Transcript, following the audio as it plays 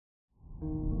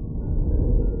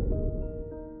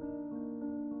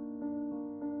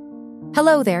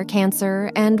Hello there,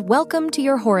 Cancer, and welcome to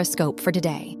your horoscope for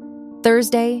today,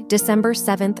 Thursday, December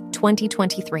 7th,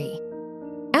 2023.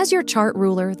 As your chart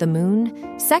ruler, the moon,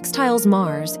 sextiles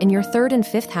Mars in your 3rd and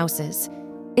 5th houses,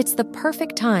 it's the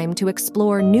perfect time to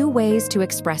explore new ways to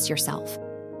express yourself.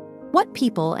 What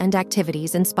people and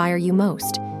activities inspire you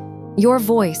most? Your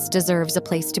voice deserves a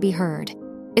place to be heard.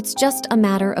 It's just a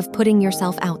matter of putting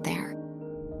yourself out there.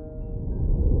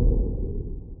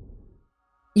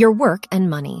 Your work and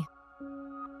money.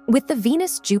 With the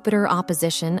Venus-Jupiter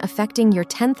opposition affecting your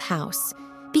 10th house,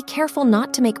 be careful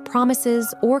not to make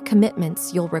promises or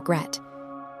commitments you'll regret.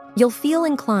 You'll feel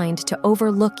inclined to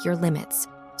overlook your limits,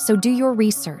 so do your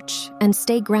research and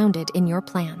stay grounded in your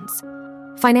plans.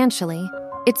 Financially,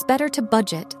 it's better to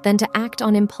budget than to act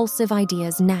on impulsive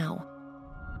ideas now.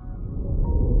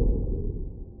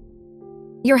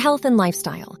 Your health and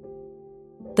lifestyle.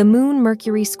 The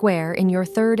Moon-Mercury square in your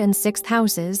 3rd and 6th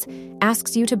houses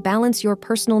asks you to balance your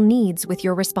personal needs with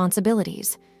your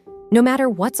responsibilities. No matter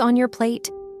what's on your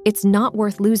plate, it's not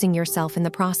worth losing yourself in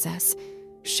the process.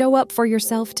 Show up for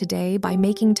yourself today by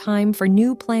making time for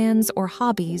new plans or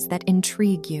hobbies that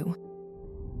intrigue you.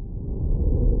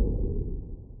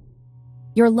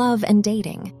 Your love and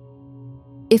dating.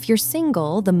 If you're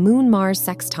single, the Moon-Mars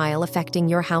sextile affecting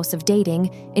your house of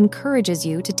dating encourages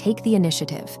you to take the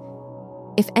initiative.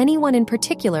 If anyone in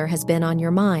particular has been on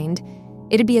your mind,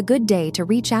 it'd be a good day to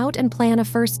reach out and plan a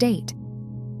first date.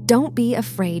 Don't be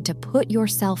afraid to put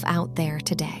yourself out there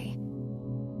today.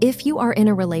 If you are in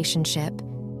a relationship,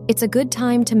 it's a good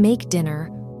time to make dinner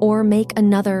or make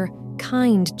another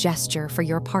kind gesture for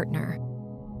your partner.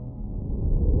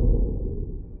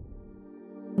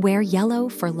 Wear yellow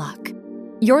for luck.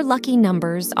 Your lucky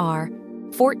numbers are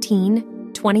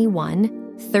 14,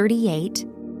 21, 38,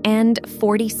 and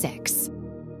 46.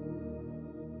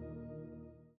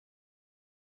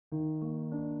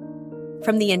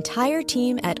 From the entire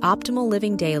team at Optimal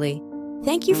Living Daily,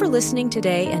 thank you for listening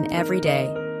today and every day.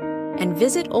 And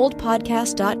visit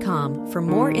oldpodcast.com for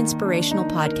more inspirational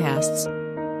podcasts.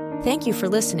 Thank you for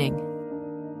listening.